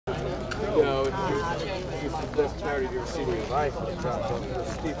best charity you've ever seen in your life. It drops off so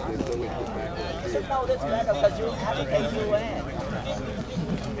steeply, so we get back on the So no, that's better because you have to pay UN.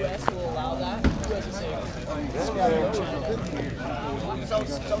 US will allow that.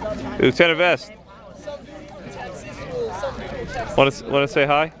 Lieutenant Vest. Want to say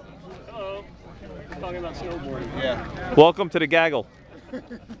hi? Hello. Talking about snowboarding. Yeah. Welcome to the gaggle.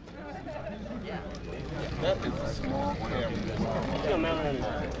 That is a small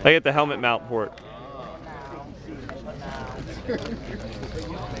camera. I get the helmet mount for it.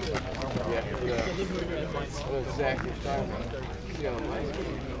 Yeah, exactly.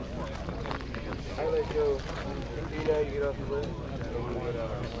 I let go. Do you know you get off the lift?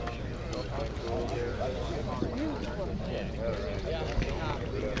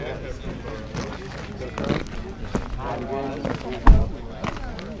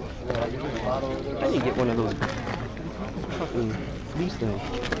 I need to get one of those fucking these things.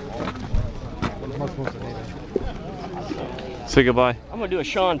 Say goodbye. I'm gonna do a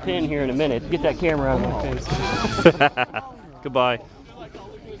Sean Penn here in a minute. Get that camera out of my face. Goodbye.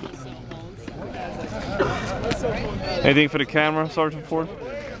 Anything for the camera, Sergeant Ford?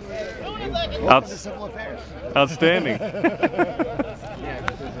 Outstanding.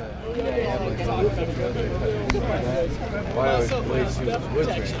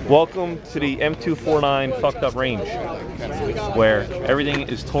 Welcome to the M249 fucked up range, where everything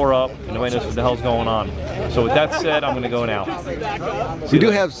is tore up and nobody knows what the hell's going on. So with that said, I'm going to go now. We do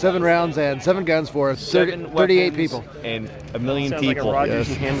have 7 rounds and 7 guns for 38 people. And a million Sounds people. like a Rogers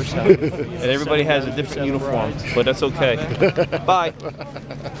and Hammer stuff. And everybody has a different uniform, but that's okay. Bye.